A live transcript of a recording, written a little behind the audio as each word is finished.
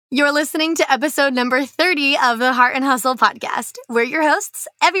You're listening to episode number 30 of the Heart and Hustle podcast. We're your hosts,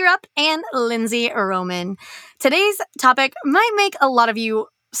 Evie Rupp and Lindsay Roman. Today's topic might make a lot of you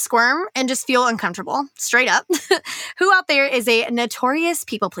squirm and just feel uncomfortable, straight up. Who out there is a notorious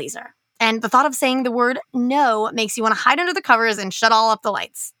people pleaser? And the thought of saying the word no makes you want to hide under the covers and shut all up the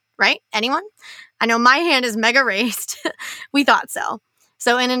lights, right? Anyone? I know my hand is mega raised. We thought so.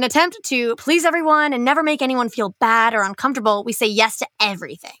 So in an attempt to please everyone and never make anyone feel bad or uncomfortable, we say yes to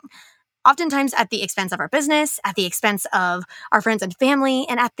everything. Oftentimes at the expense of our business, at the expense of our friends and family,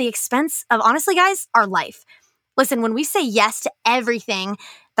 and at the expense of, honestly, guys, our life. Listen, when we say yes to everything,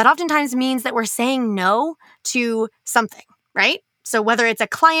 that oftentimes means that we're saying no to something, right? So whether it's a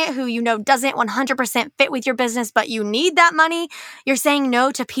client who you know doesn't 100% fit with your business, but you need that money, you're saying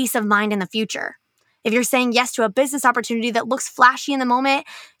no to peace of mind in the future. If you're saying yes to a business opportunity that looks flashy in the moment,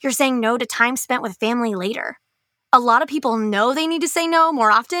 you're saying no to time spent with family later. A lot of people know they need to say no more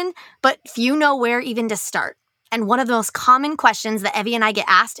often, but few know where even to start. And one of the most common questions that Evie and I get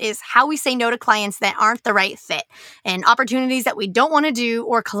asked is how we say no to clients that aren't the right fit, and opportunities that we don't want to do,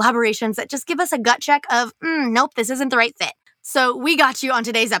 or collaborations that just give us a gut check of, nope, this isn't the right fit. So we got you on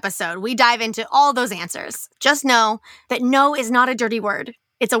today's episode. We dive into all those answers. Just know that no is not a dirty word.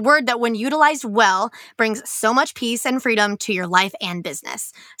 It's a word that, when utilized well, brings so much peace and freedom to your life and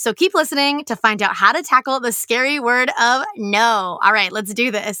business. So keep listening to find out how to tackle the scary word of no. All right, let's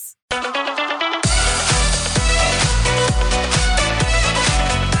do this.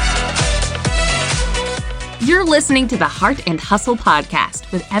 You're listening to the Heart and Hustle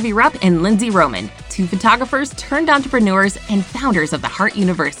podcast with Evie Rupp and Lindsay Roman, two photographers turned entrepreneurs and founders of the Heart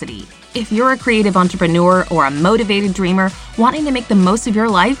University. If you're a creative entrepreneur or a motivated dreamer wanting to make the most of your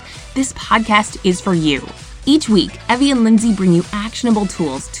life, this podcast is for you. Each week, Evie and Lindsay bring you actionable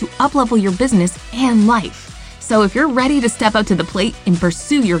tools to uplevel your business and life. So if you're ready to step up to the plate and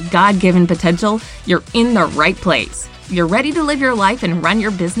pursue your God-given potential, you're in the right place. You're ready to live your life and run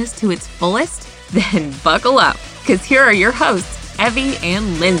your business to its fullest? Then buckle up, because here are your hosts, Evie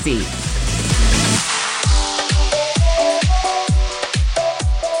and Lindsay.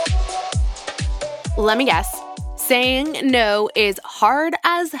 Let me guess. Saying no is hard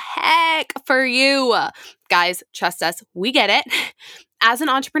as heck for you. Guys, trust us, we get it. As an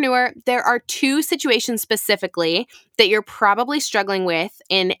entrepreneur, there are two situations specifically that you're probably struggling with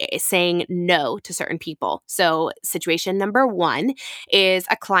in saying no to certain people. So situation number one is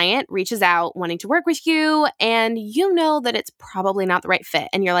a client reaches out wanting to work with you, and you know that it's probably not the right fit.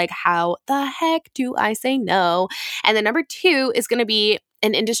 And you're like, how the heck do I say no? And then number two is going to be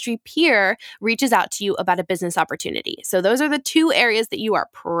an industry peer reaches out to you about a business opportunity. So those are the two areas that you are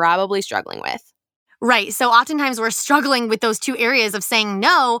probably struggling with. Right. So oftentimes we're struggling with those two areas of saying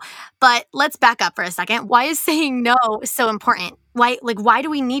no, but let's back up for a second. Why is saying no so important? Why do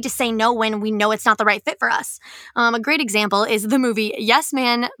we need to say no when we know it's not the right fit for us? A great example is the movie Yes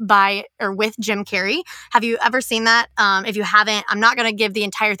Man with Jim Carrey. Have you ever seen that? If you haven't, I'm not going to give the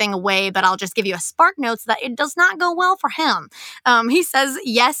entire thing away, but I'll just give you a spark notes that it does not go well for him. He says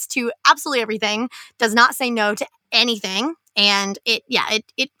yes to absolutely everything, does not say no to anything. And it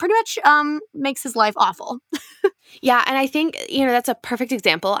pretty much makes his life awful. Yeah, and I think, that's a perfect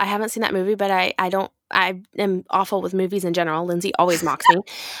example. I haven't seen that movie, but I am awful with movies in general. Lindsay always mocks me.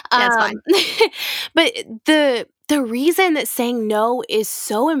 That's fine. But the reason that saying no is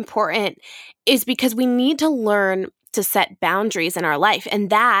so important is because we need to learn to set boundaries in our life. And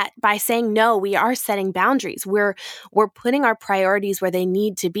that, by saying no, we are setting boundaries. We're putting our priorities where they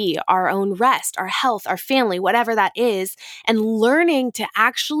need to be, our own rest, our health, our family, whatever that is. And learning to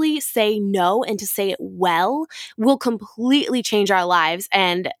actually say no and to say it well will completely change our lives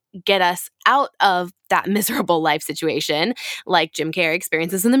and get us out of that miserable life situation like Jim Carrey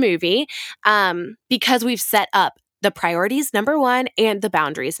experiences in the movie, because we've set up the priorities, number one, and the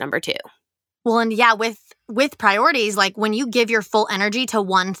boundaries, number two. Well, and yeah, with priorities, like when you give your full energy to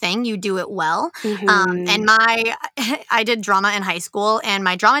one thing, you do it well. Mm-hmm. And I did drama in high school, and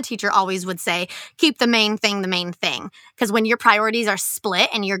my drama teacher always would say, keep the main thing the main thing. Because when your priorities are split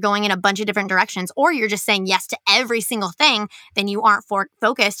and you're going in a bunch of different directions, or you're just saying yes to every single thing, then you aren't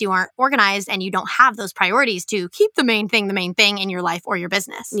focused, you aren't organized, and you don't have those priorities to keep the main thing in your life or your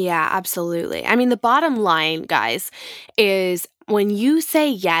business. Yeah, absolutely. I mean, the bottom line, guys, is when you say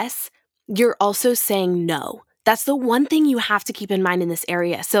yes, you're also saying no. That's the one thing you have to keep in mind in this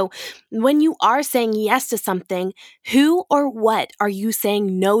area. So when you are saying yes to something, who or what are you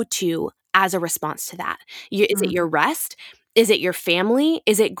saying no to as a response to that? Is it your rest? Is it your family?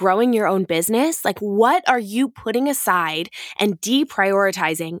 Is it growing your own business? Like, what are you putting aside and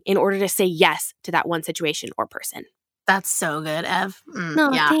deprioritizing in order to say yes to that one situation or person? That's so good, Ev.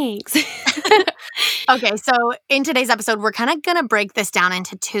 No, Yeah. thanks. Okay, so in today's episode, we're kind of going to break this down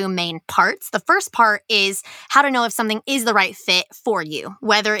into two main parts. The first part is how to know if something is the right fit for you,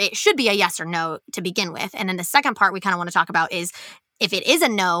 whether it should be a yes or no to begin with. And then the second part we kind of want to talk about is if it is a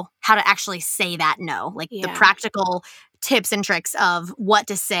no, how to actually say that no, like the practical tips and tricks of what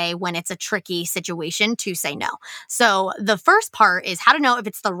to say when it's a tricky situation to say no. So the first part is how to know if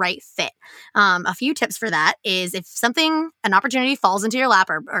it's the right fit. A few tips for that is if an opportunity falls into your lap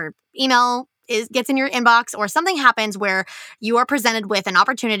or email gets in your inbox or something happens where you are presented with an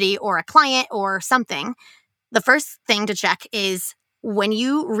opportunity or a client or something, the first thing to check is when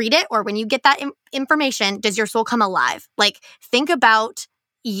you read it or when you get that information, does your soul come alive? Like think about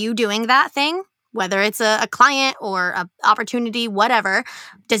you doing that thing, whether it's a client or an opportunity, whatever.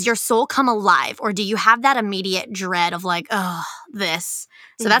 Does your soul come alive or do you have that immediate dread of like, oh, this?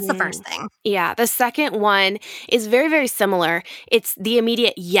 So that's the first thing. Yeah. The second one is very, very similar. It's the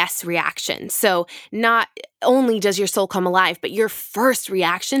immediate yes reaction. So not only does your soul come alive, but your first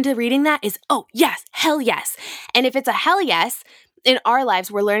reaction to reading that is, oh, yes, hell yes. And if it's a hell yes, in our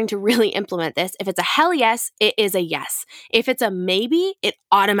lives, we're learning to really implement this. If it's a hell yes, it is a yes. If it's a maybe, it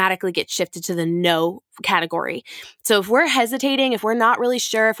automatically gets shifted to the no category. So if we're hesitating, if we're not really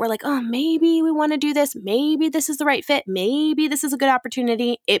sure, if we're like, oh, maybe we want to do this, maybe this is the right fit, maybe this is a good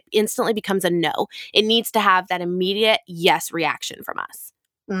opportunity, it instantly becomes a no. It needs to have that immediate yes reaction from us.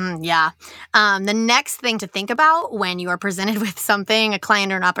 Yeah. The next thing to think about when you are presented with something, a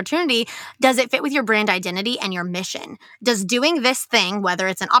client or an opportunity, does it fit with your brand identity and your mission? Does doing this thing, whether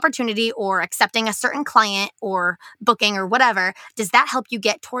it's an opportunity or accepting a certain client or booking or whatever, does that help you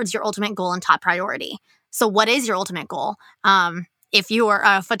get towards your ultimate goal and top priority? So what is your ultimate goal? If you are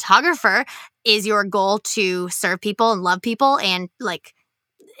a photographer, is your goal to serve people and love people and like,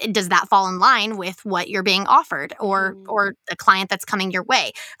 does that fall in line with what you're being offered or the client that's coming your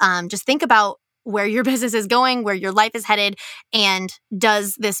way? Just think about where your business is going, where your life is headed, and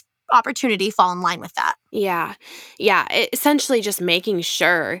does this opportunity fall in line with that? Yeah. Essentially just making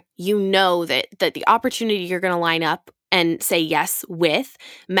sure you know that the opportunity you're going to line up and say yes with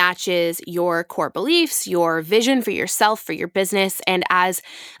matches your core beliefs, your vision for yourself, for your business. And as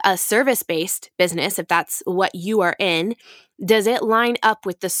a service-based business, if that's what you are in, does it line up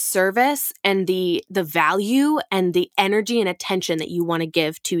with the service and the value and the energy and attention that you want to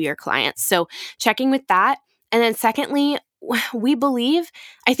give to your clients? So checking with that. And then secondly, we believe,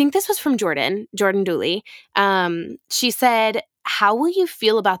 I think this was from Jordan Dooley. She said, how will you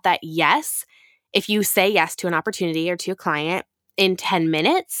feel about that yes if you say yes to an opportunity or to a client in 10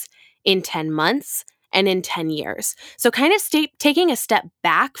 minutes, in 10 months, and in 10 years? So kind of taking a step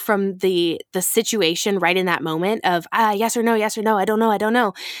back from the situation right in that moment of yes or no, I don't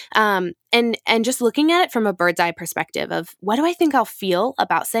know. And just looking at it from a bird's eye perspective of what do I think I'll feel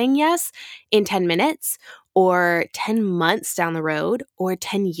about saying yes in 10 minutes or 10 months down the road or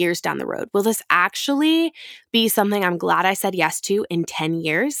 10 years down the road? Will this actually be something I'm glad I said yes to in 10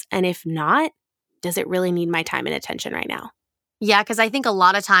 years? And if not, does it really need my time and attention right now? Yeah, because I think a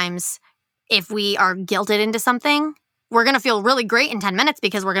lot of times if we are guilted into something, we're going to feel really great in 10 minutes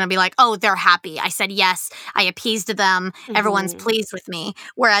because we're going to be like, oh, they're happy. I said yes. I appeased them. Everyone's pleased with me.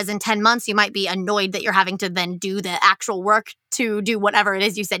 Whereas in 10 months, you might be annoyed that you're having to then do the actual work to do whatever it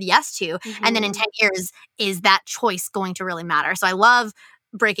is you said yes to. And then in 10 years, is that choice going to really matter? So I love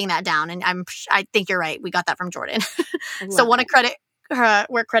breaking that down. And I think you're right. We got that from Jordan. So want to credit her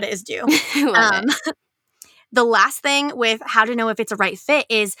where credit is due. The last thing with how to know if it's a right fit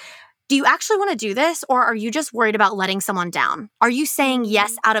is, do you actually want to do this or are you just worried about letting someone down? Are you saying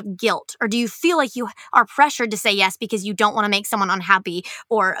yes out of guilt or do you feel like you are pressured to say yes because you don't want to make someone unhappy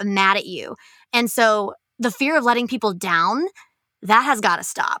or mad at you? And so the fear of letting people down, that has got to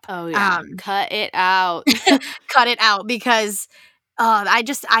stop. Oh yeah, cut it out. Cut it out because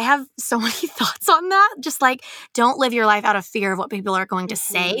I have so many thoughts on that. Just like, don't live your life out of fear of what people are going to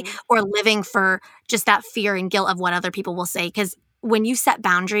say or living for just that fear and guilt of what other people will say. Because when you set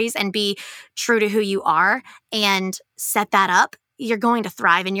boundaries and be true to who you are and set that up, you're going to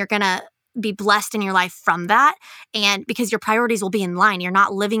thrive and you're going to be blessed in your life from that. And because your priorities will be in line, you're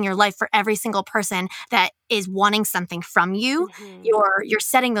not living your life for every single person that is wanting something from you. You're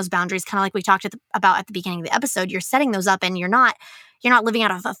setting those boundaries, kind of like we talked about at the beginning of the episode. You're setting those up and you're not living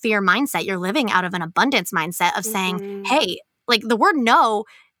out of a fear mindset. You're living out of an abundance mindset of saying, hey, like the word no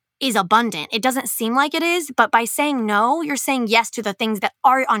is abundant. It doesn't seem like it is, but by saying no, you're saying yes to the things that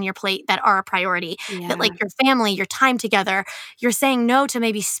are on your plate that are a priority, that like your family, your time together. You're saying no to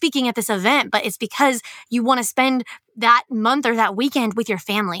maybe speaking at this event, but it's because you want to spend that month or that weekend with your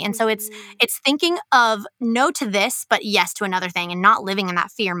family. And so it's thinking of no to this, but yes to another thing, and not living in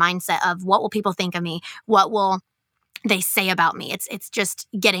that fear mindset of what will people think of me? What will they say about me? It's just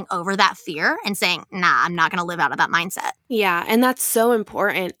getting over that fear and saying, nah, I'm not going to live out of that mindset. Yeah. And that's so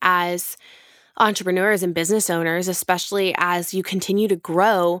important as entrepreneurs and business owners, especially as you continue to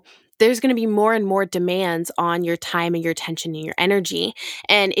grow. There's going to be more and more demands on your time and your attention and your energy.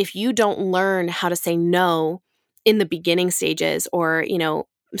 And if you don't learn how to say no in the beginning stages, or,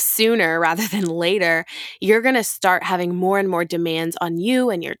 sooner rather than later, you're going to start having more and more demands on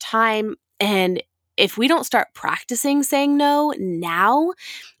you and your time. And if we don't start practicing saying no now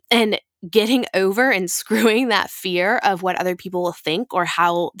and getting over and screwing that fear of what other people will think or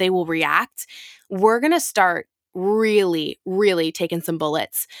how they will react, we're going to start really, really taking some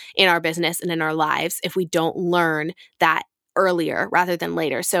bullets in our business and in our lives if we don't learn that earlier rather than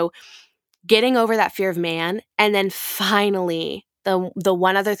later. So getting over that fear of man. And then finally, the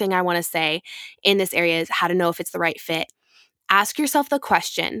one other thing I want to say in this area is how to know if it's the right fit. Ask yourself the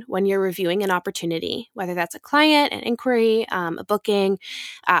question when you're reviewing an opportunity, whether that's a client, an inquiry, a booking,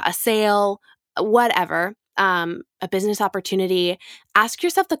 a sale, whatever, a business opportunity. Ask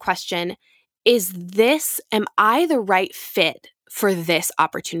yourself the question, am I the right fit for this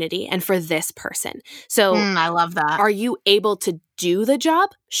opportunity and for this person? So I love that. Are you able to do the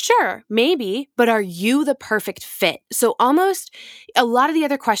job? Sure, maybe, but are you the perfect fit? So almost a lot of the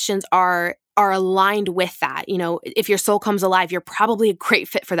other questions are aligned with that. If your soul comes alive, you're probably a great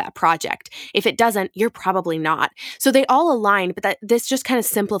fit for that project. If it doesn't, you're probably not. So they all align, but this just kind of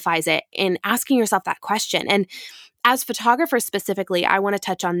simplifies it in asking yourself that question. And as photographers specifically, I want to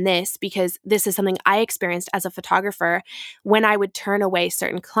touch on this because this is something I experienced as a photographer when I would turn away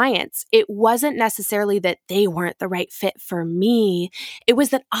certain clients. It wasn't necessarily that they weren't the right fit for me. It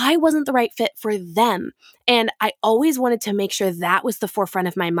was that I wasn't the right fit for them. And I always wanted to make sure that was the forefront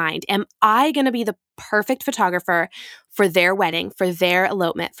of my mind. Am I going to be the perfect photographer for their wedding, for their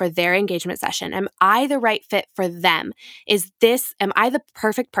elopement, for their engagement session? Am I the right fit for them? Am I the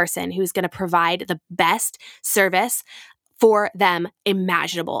perfect person who's going to provide the best service for them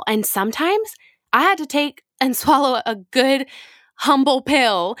imaginable? And sometimes I had to take and swallow a good humble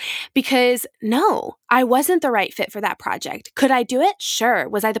pill because no, I wasn't the right fit for that project. Could I do it? Sure.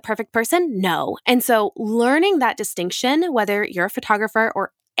 Was I the perfect person? No. And so learning that distinction, whether you're a photographer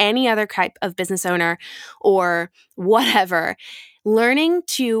or any other type of business owner or whatever, learning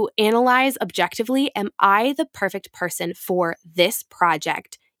to analyze objectively, am I the perfect person for this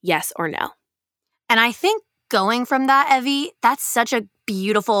project? Yes or no? And I think going from that, Evie, that's such a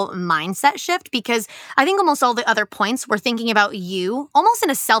beautiful mindset shift, because I think almost all the other points we're thinking about you almost in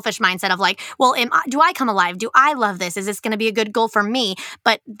a selfish mindset of like, well, do I come alive? Do I love this? Is this going to be a good goal for me?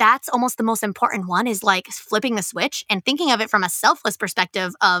 But that's almost the most important one, is like flipping the switch and thinking of it from a selfless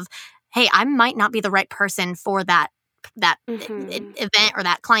perspective of, hey, I might not be the right person for that event or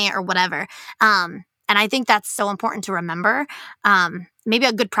that client or whatever. And I think that's so important to remember. Maybe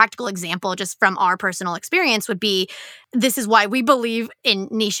a good practical example just from our personal experience would be, this is why we believe in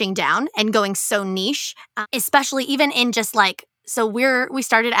niching down and going so niche, especially even in just like, so we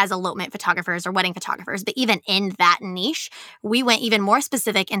started as elopement photographers or wedding photographers, but even in that niche, we went even more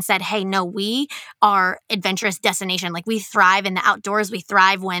specific and said, hey, no, we are adventurous destination. Like we thrive in the outdoors. We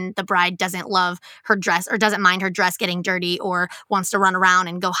thrive when the bride doesn't love her dress or doesn't mind her dress getting dirty or wants to run around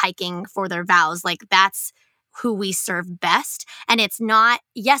and go hiking for their vows. Like that's who we serve best. And it's not,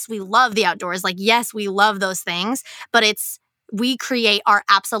 yes, we love the outdoors. Like, yes, we love those things, but we create our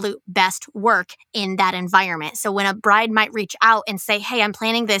absolute best work in that environment. So when a bride might reach out and say, hey, I'm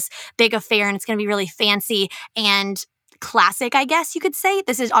planning this big affair and it's going to be really fancy and classic, I guess you could say.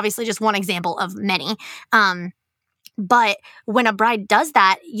 This is obviously just one example of many. But when a bride does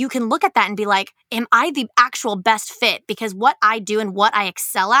that, you can look at that and be like, am I the actual best fit? Because what I do and what I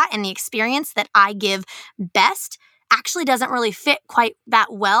excel at and the experience that I give best actually doesn't really fit quite that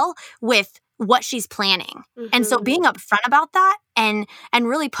well with what she's planning. And so being upfront about that and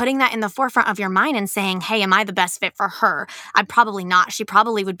really putting that in the forefront of your mind and saying, hey, am I the best fit for her? I'm probably not. She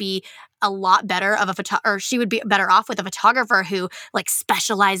probably would be a lot better or she would be better off with a photographer who like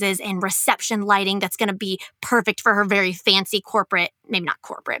specializes in reception lighting that's going to be perfect for her very fancy corporate, maybe not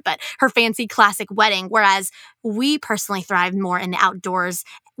corporate, but her fancy classic wedding. Whereas we personally thrive more in the outdoors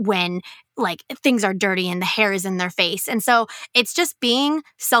when like things are dirty and the hair is in their face. And so it's just being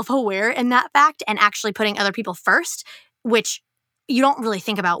self-aware in that fact and actually putting other people first, which you don't really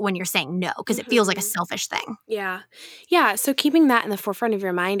think about when you're saying no because it feels like a selfish thing. Yeah. Yeah. So keeping that in the forefront of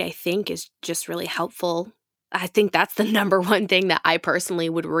your mind, I think, is just really helpful. I think that's the number one thing that I personally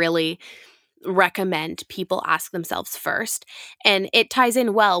would really recommend people ask themselves first. And it ties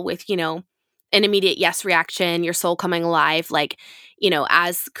in well with, an immediate yes reaction, your soul coming alive. Like,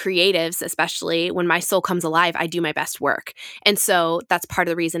 as creatives, especially when my soul comes alive, I do my best work. And so that's part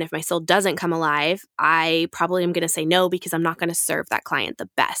of the reason if my soul doesn't come alive, I probably am going to say no because I'm not going to serve that client the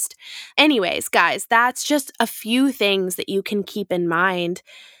best. Anyways, guys, that's just a few things that you can keep in mind.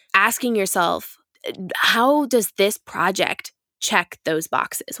 Asking yourself, how does this project check those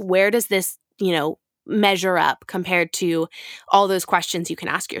boxes? Where does this, measure up compared to all those questions you can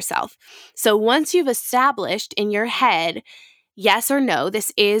ask yourself? So once you've established in your head, yes or no,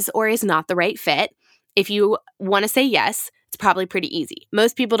 this is or is not the right fit, if you want to say yes, it's probably pretty easy.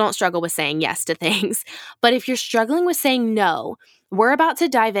 Most people don't struggle with saying yes to things. But if you're struggling with saying no, we're about to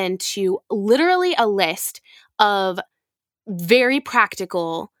dive into literally a list of very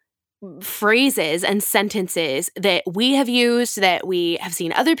practical phrases and sentences that we have used, that we have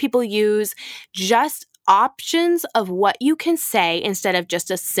seen other people use, just options of what you can say instead of just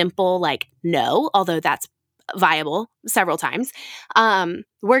a simple no, although that's viable several times.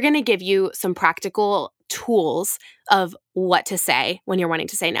 We're going to give you some practical tools of what to say when you're wanting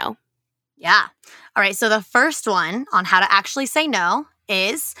to say no. Yeah. All right. So the first one on how to actually say no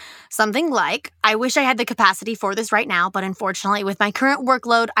is something like, I wish I had the capacity for this right now, but unfortunately with my current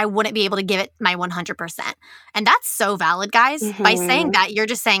workload, I wouldn't be able to give it my 100%. And that's so valid, guys. By saying that, you're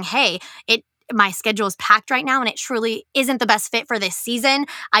just saying, hey, my schedule is packed right now and it truly isn't the best fit for this season.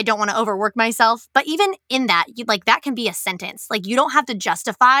 I don't want to overwork myself. But even in that, that can be a sentence. You don't have to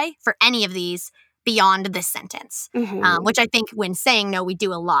justify for any of these beyond this sentence, which I think when saying no, we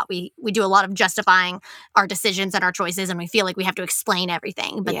do a lot. We do a lot of justifying our decisions and our choices, and we feel like we have to explain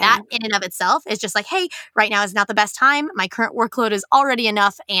everything. But that in and of itself is just hey, right now is not the best time. My current workload is already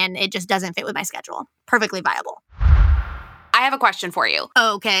enough, and it just doesn't fit with my schedule. Perfectly viable. I have a question for you.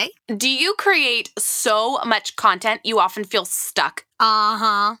 Okay. Do you create so much content you often feel stuck?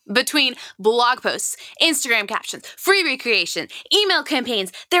 Between blog posts, Instagram captions, freebie creation, email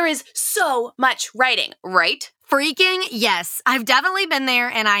campaigns, there is so much writing, right? Freaking yes. I've definitely been there,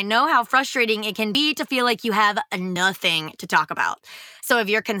 and I know how frustrating it can be to feel like you have nothing to talk about. So if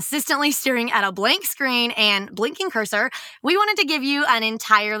you're consistently staring at a blank screen and blinking cursor, we wanted to give you an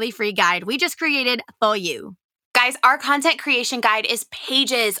entirely free guide we just created for you. Guys, our content creation guide is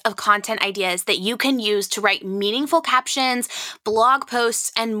pages of content ideas that you can use to write meaningful captions, blog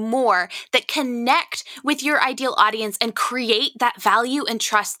posts, and more that connect with your ideal audience and create that value and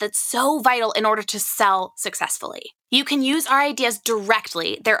trust that's so vital in order to sell successfully. You can use our ideas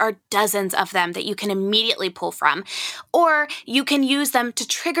directly. There are dozens of them that you can immediately pull from, or you can use them to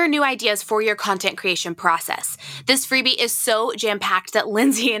trigger new ideas for your content creation process. This freebie is so jam-packed that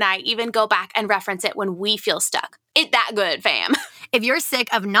Lindsay and I even go back and reference it when we feel stuck. It's that good, fam. If you're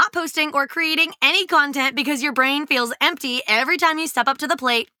sick of not posting or creating any content because your brain feels empty every time you step up to the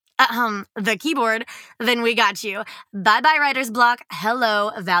plate, the keyboard, then we got you. Bye-bye writer's block. Hello,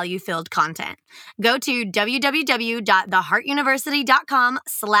 value-filled content. Go to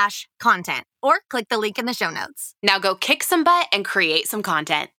www.theheartuniversity.com/content or click the link in the show notes. Now go kick some butt and create some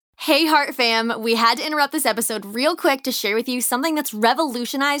content. Hey, Heart fam, we had to interrupt this episode real quick to share with you something that's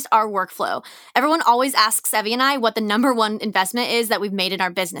revolutionized our workflow. Everyone always asks Evie and I what the number one investment is that we've made in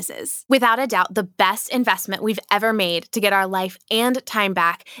our businesses. Without a doubt, the best investment we've ever made to get our life and time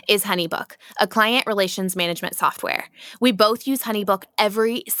back is HoneyBook, a client relations management software. We both use HoneyBook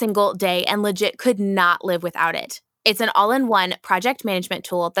every single day and legit could not live without it. It's an all-in-one project management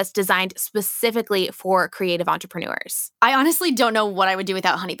tool that's designed specifically for creative entrepreneurs. I honestly don't know what I would do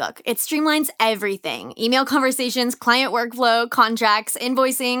without HoneyBook. It streamlines everything. Email conversations, client workflow, contracts,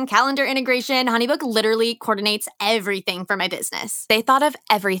 invoicing, calendar integration. HoneyBook literally coordinates everything for my business. They thought of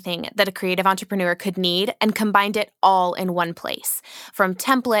everything that a creative entrepreneur could need and combined it all in one place. From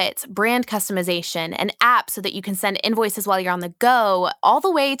templates, brand customization, an app so that you can send invoices while you're on the go, all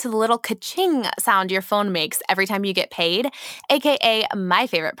the way to the little ka-ching sound your phone makes every time you get paid, aka my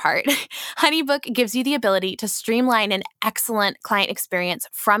favorite part. HoneyBook gives you the ability to streamline an excellent client experience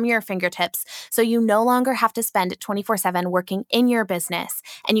from your fingertips so you no longer have to spend 24/7 working in your business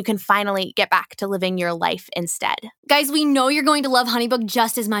and you can finally get back to living your life instead. Guys, we know you're going to love HoneyBook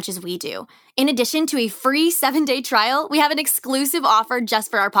just as much as we do. In addition to a free 7-day trial, we have an exclusive offer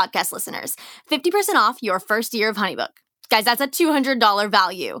just for our podcast listeners. 50% off your first year of HoneyBook. Guys, that's a $200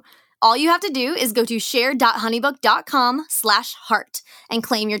 value. All you have to do is go to share.honeybook.com/heart and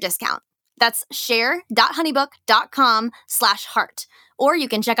claim your discount. That's share.honeybook.com/heart. Or you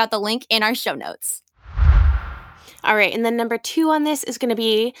can check out the link in our show notes. All right. And then number 2 on this is going to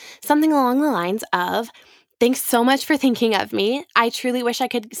be something along the lines of, thanks so much for thinking of me. I truly wish I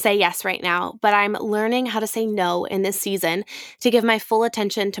could say yes right now, but I'm learning how to say no in this season to give my full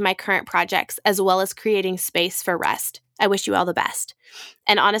attention to my current projects, as well as creating space for rest. I wish you all the best.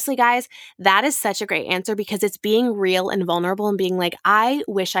 And honestly, guys, that is such a great answer because it's being real and vulnerable and being like, I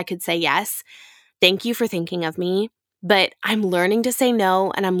wish I could say yes. Thank you for thinking of me, but I'm learning to say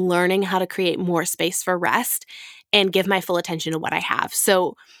no, and I'm learning how to create more space for rest and give my full attention to what I have.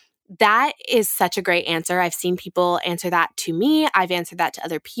 So that is such a great answer. I've seen people answer that to me. I've answered that to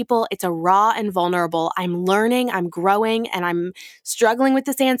other people. It's a raw and vulnerable. I'm learning, I'm growing, and I'm struggling with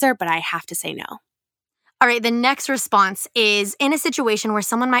this answer, but I have to say no. All right, the next response is in a situation where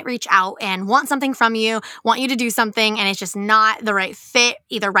someone might reach out and want something from you, want you to do something, and it's just not the right fit,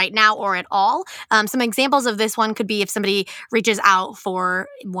 either right now or at all. Some examples of this one could be if somebody reaches out for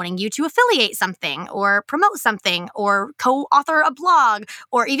wanting you to affiliate something or promote something or co-author a blog,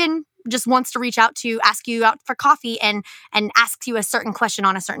 or even just wants to reach out to ask you out for coffee and asks you a certain question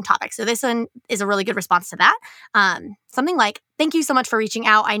on a certain topic. So this one is a really good response to that. Something like, thank you so much for reaching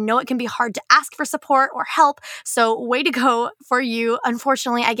out. I know it can be hard to ask for support or help, so way to go for you.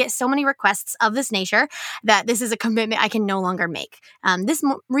 Unfortunately, I get so many requests of this nature that this is a commitment I can no longer make. This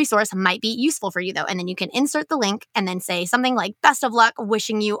resource might be useful for you though, and then you can insert the link and then say something like, best of luck,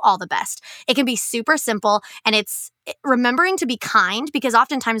 wishing you all the best. It can be super simple, and it's remembering to be kind, because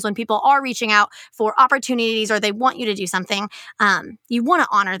oftentimes when people are reaching out for opportunities or they want you to do something, you want to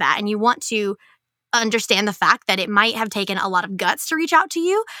honor that, and you want to understand the fact that it might have taken a lot of guts to reach out to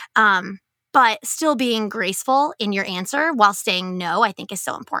you, but still being graceful in your answer while saying no, I think is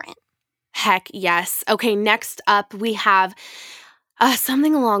so important. Heck yes. Okay, next up we have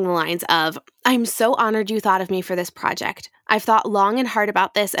something along the lines of, I'm so honored you thought of me for this project. I've thought long and hard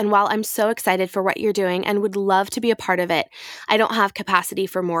about this, and while I'm so excited for what you're doing and would love to be a part of it, I don't have capacity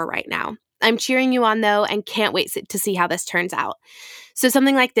for more right now. I'm cheering you on though, and can't wait to see how this turns out. So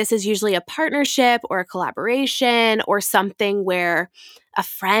something like this is usually a partnership or a collaboration or something where a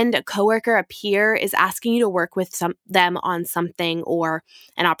friend, a coworker, a peer is asking you to work with them on something or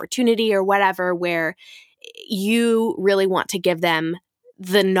an opportunity or whatever, where you really want to give them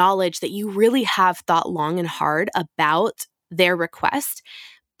the knowledge that you really have thought long and hard about their request,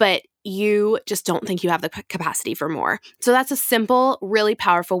 but you just don't think you have the capacity for more. So that's a simple, really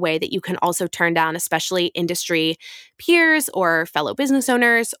powerful way that you can also turn down, especially industry peers or fellow business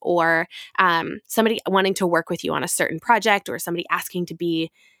owners, or somebody wanting to work with you on a certain project, or somebody asking to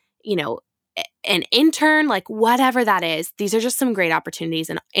be, an intern, like whatever that is. These are just some great opportunities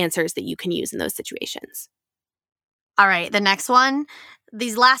and answers that you can use in those situations. All right, the next one.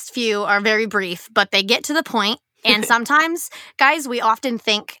 These last few are very brief, but they get to the point. And sometimes, guys, we often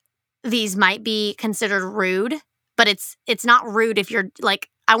think these might be considered rude, but it's not rude if you're like,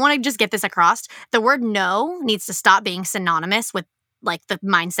 I want to just get this across. The word no needs to stop being synonymous with like the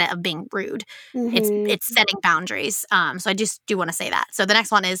mindset of being rude. Mm-hmm. It's setting boundaries. So I just do want to say that. So the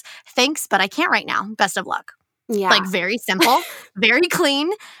next one is, thanks, but I can't right now. Best of luck. Yeah. Like very simple, very clean,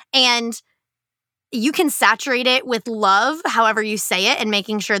 and you can saturate it with love, however you say it, and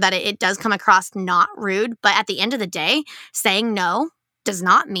making sure that it does come across not rude. But at the end of the day, saying no does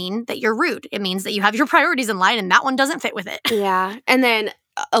not mean that you're rude. It means that you have your priorities in line, and that one doesn't fit with it. Yeah. And then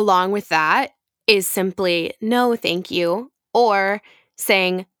along with that is simply no, thank you, or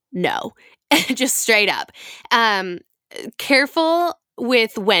saying no, just straight up. Careful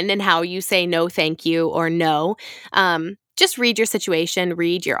with when and how you say no, thank you, or no. Just read your situation,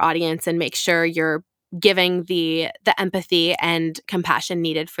 read your audience, and make sure you're giving the empathy and compassion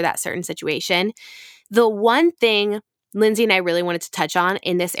needed for that certain situation. The one thing Lindsay and I really wanted to touch on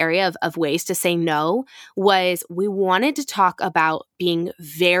in this area of ways to say no was we wanted to talk about being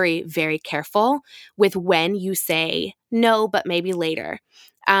very, very careful with when you say no, but maybe later.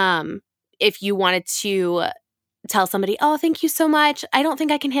 If you wanted to tell somebody, oh, thank you so much, I don't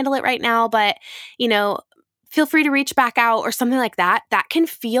think I can handle it right now, but, feel free to reach back out or something like that. That can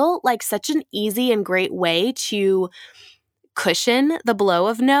feel like such an easy and great way to cushion the blow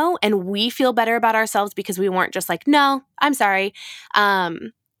of no. And we feel better about ourselves because we weren't just like, no, I'm sorry.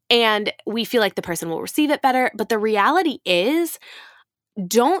 And we feel like the person will receive it better. But the reality is,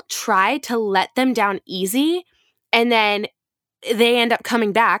 don't try to let them down easy and then they end up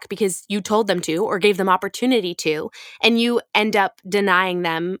coming back because you told them to or gave them opportunity to, and you end up denying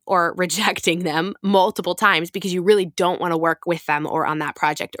them or rejecting them multiple times because you really don't want to work with them or on that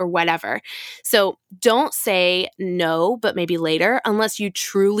project or whatever. So don't say no, but maybe later, unless you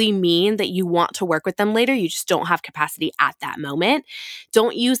truly mean that you want to work with them later. You just don't have capacity at that moment.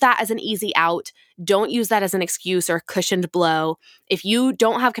 Don't use that as an easy out. Don't use that as an excuse or a cushioned blow. If you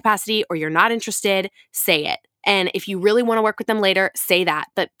don't have capacity or you're not interested, say it. And if you really want to work with them later, say that.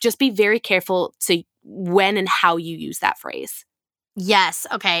 But just be very careful to when and how you use that phrase. Yes.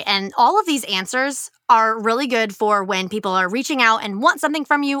 Okay. And all of these answers are really good for when people are reaching out and want something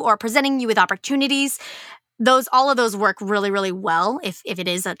from you or presenting you with opportunities. All of those work really, really well if it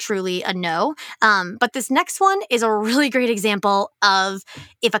is truly a no. But this next one is a really great example of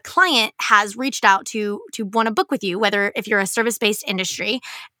if a client has reached out to want to book with you, whether if you're a service-based industry,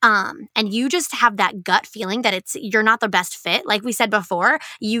 and you just have that gut feeling that you're not the best fit. Like we said before,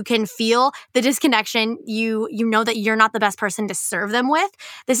 you can feel the disconnection. You know that you're not the best person to serve them with.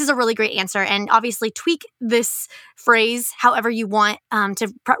 This is a really great answer. And obviously tweak this phrase however you want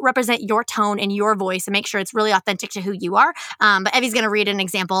to represent your tone and your voice and make sure it's really authentic to who you are. But Evie's going to read an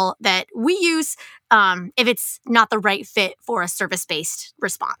example that we use if it's not the right fit for a service-based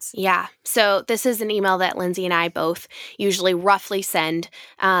response. Yeah. So this is an email that Lindsay and I both usually roughly send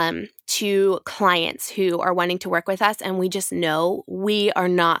to clients who are wanting to work with us, and we just know we are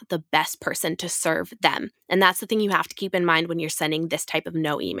not the best person to serve them. And that's the thing you have to keep in mind when you're sending this type of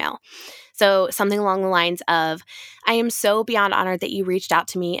no email. So something along the lines of, I am so beyond honored that you reached out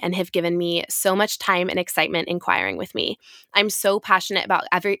to me and have given me so much time and excitement inquiring with me. I'm so passionate about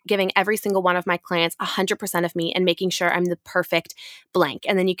giving every single one of my clients 100% of me and making sure I'm the perfect blank.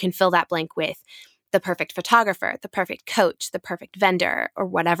 And then you can fill that blank with the perfect photographer, the perfect coach, the perfect vendor, or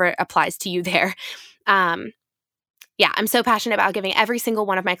whatever applies to you there. I'm so passionate about giving every single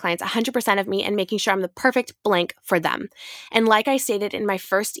one of my clients 100% of me and making sure I'm the perfect blank for them. And like I stated in my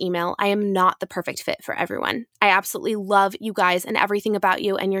first email, I am not the perfect fit for everyone. I absolutely love you guys and everything about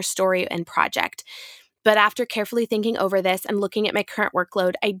you and your story and project. But after carefully thinking over this and looking at my current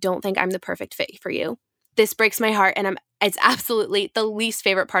workload, I don't think I'm the perfect fit for you. This breaks my heart, and it's absolutely the least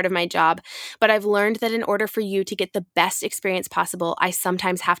favorite part of my job. But I've learned that in order for you to get the best experience possible, I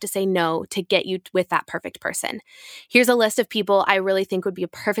sometimes have to say no to get you with that perfect person. Here's a list of people I really think would be a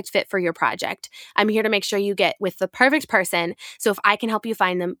perfect fit for your project. I'm here to make sure you get with the perfect person. So if I can help you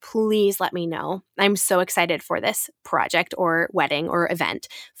find them, please let me know. I'm so excited for this project or wedding or event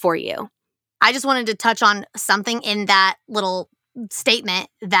for you. I just wanted to touch on something in that little statement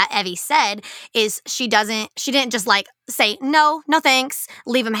that Evie said is she didn't just like say no thanks,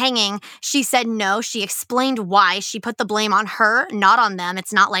 leave them hanging. She said no. She explained why. She put the blame on her, not on them.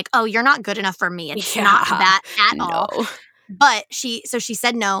 It's not like, oh, you're not good enough for me. It's not that at all. But she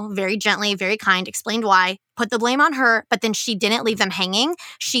said no, very gently, very kind, explained why, put the blame on her, but then she didn't leave them hanging.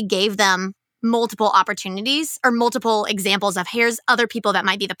 She gave them multiple opportunities or multiple examples of here's other people that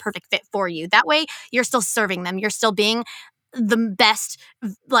might be the perfect fit for you. That way you're still serving them. You're still being the best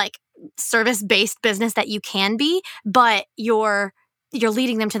like service-based business that you can be, but you're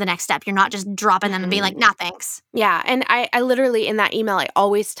leading them to the next step. You're not just dropping them and being like, nah, thanks. Yeah. And I literally in that email, I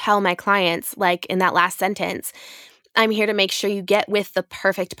always tell my clients, like in that last sentence, I'm here to make sure you get with the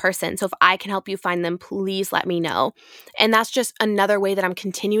perfect person. So if I can help you find them, please let me know. And that's just another way that I'm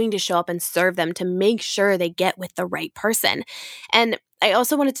continuing to show up and serve them to make sure they get with the right person. And I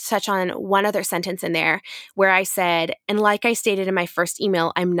also wanted to touch on one other sentence in there where I said, and like I stated in my first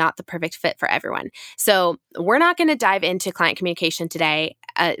email, I'm not the perfect fit for everyone. So we're not going to dive into client communication today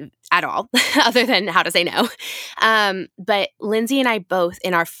at all, other than how to say no. But Lindsay and I both,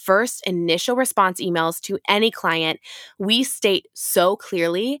 in our first initial response emails to any client, we state so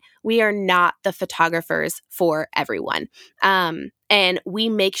clearly we are not the photographers for everyone. And we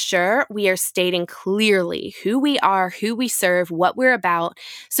make sure we are stating clearly who we are, who we serve, what we're about,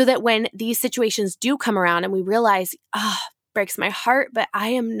 so that when these situations do come around and we realize, breaks my heart, but I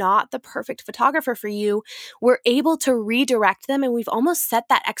am not the perfect photographer for you, we're able to redirect them. And we've almost set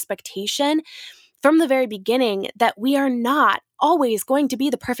that expectation from the very beginning that we are not always going to be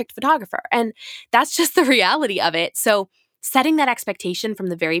the perfect photographer. And that's just the reality of it. So setting that expectation from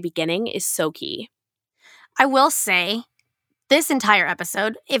the very beginning is so key. I will say, this entire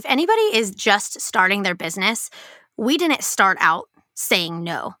episode, if anybody is just starting their business, we didn't start out saying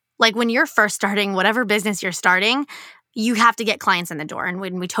no. Like when you're first starting whatever business you're starting, you have to get clients in the door, and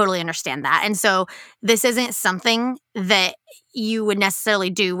we totally understand that. And so this isn't something that you would necessarily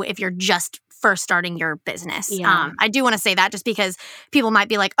do if you're just first starting your business. Yeah. I do want to say that just because people might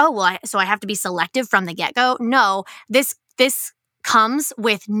be like, oh, well, so I have to be selective from the get-go. No, this this comes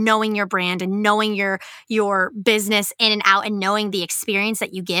with knowing your brand and knowing your business in and out and knowing the experience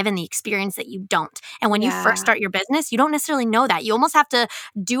that you give and the experience that you don't. And when you first start your business, you don't necessarily know that. You almost have to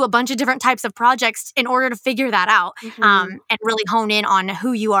do a bunch of different types of projects in order to figure that out, and really hone in on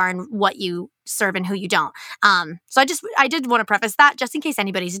who you are and what you serve and who you don't. So I did want to preface that just in case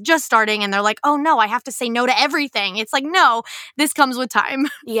anybody's just starting and they're like, oh no, I have to say no to everything. It's like, no, this comes with time.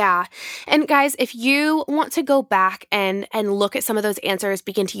 Yeah. And guys, if you want to go back and look at some of those answers,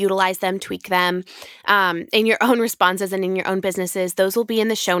 begin to utilize them, tweak them in your own responses and in your own businesses, those will be in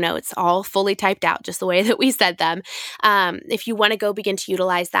the show notes, all fully typed out, just the way that we said them. If you want to go begin to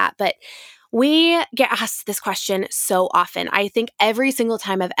utilize that. But we get asked this question so often. I think every single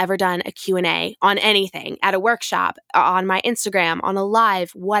time I've ever done a Q&A on anything, at a workshop, on my Instagram, on a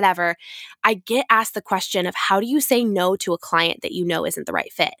live, whatever, I get asked the question of how do you say no to a client that you know isn't the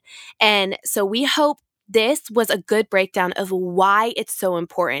right fit? And so we hope this was a good breakdown of why it's so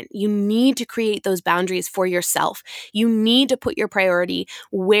important. You need to create those boundaries for yourself. You need to put your priority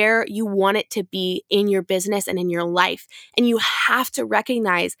where you want it to be in your business and in your life. And you have to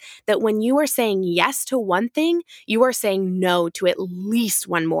recognize that when you are saying yes to one thing, you are saying no to at least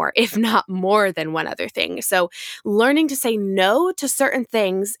one more, if not more than one other thing. So learning to say no to certain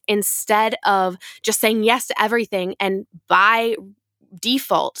things instead of just saying yes to everything, and by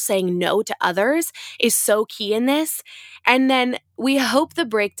default saying no to others, is so key in this. And then we hope the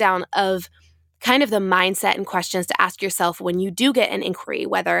breakdown of kind of the mindset and questions to ask yourself when you do get an inquiry,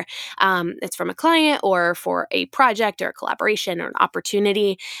 whether it's from a client or for a project or a collaboration or an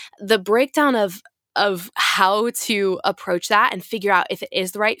opportunity, the breakdown of how to approach that and figure out if it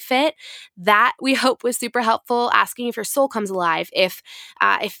is the right fit, that we hope was super helpful. Asking if your soul comes alive. If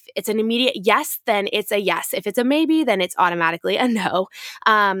it's an immediate yes, then it's a yes. If it's a maybe, then it's automatically a no.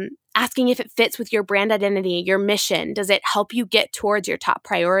 Asking if it fits with your brand identity, your mission. Does it help you get towards your top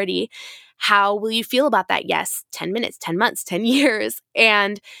priority? How will you feel about that yes 10 minutes, 10 months, 10 years?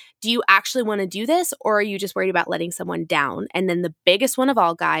 And do you actually want to do this, or are you just worried about letting someone down? And then the biggest one of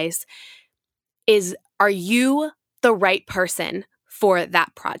all, guys, is, are you the right person for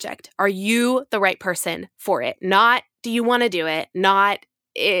that project? Are you the right person for it? Not, do you want to do it? Not,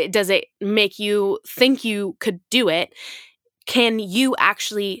 does it make you think you could do it? Can you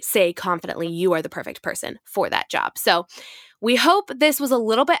actually say confidently you are the perfect person for that job? So we hope this was a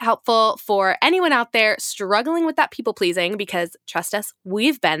little bit helpful for anyone out there struggling with that people pleasing, because trust us,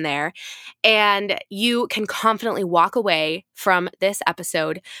 we've been there. And you can confidently walk away from this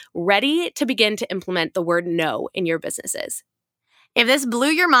episode ready to begin to implement the word no in your businesses. If this blew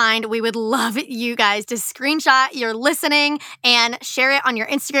your mind, we would love you guys to screenshot your listening and share it on your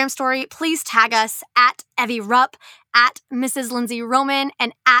Instagram story. Please tag us at Evie Rupp, at Mrs. Lindsay Roman,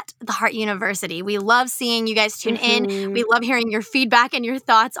 and at The Heart University. We love seeing you guys tune in. We love hearing your feedback and your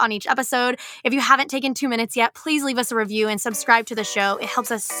thoughts on each episode. If you haven't taken 2 minutes yet, please leave us a review and subscribe to the show. It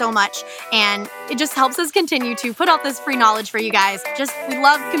helps us so much, and it just helps us continue to put out this free knowledge for you guys. We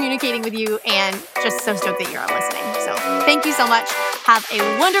love communicating with you, and just so stoked that you're all listening. So thank you so much. Have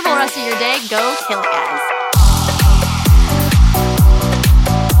a wonderful rest of your day. Go kill it, guys.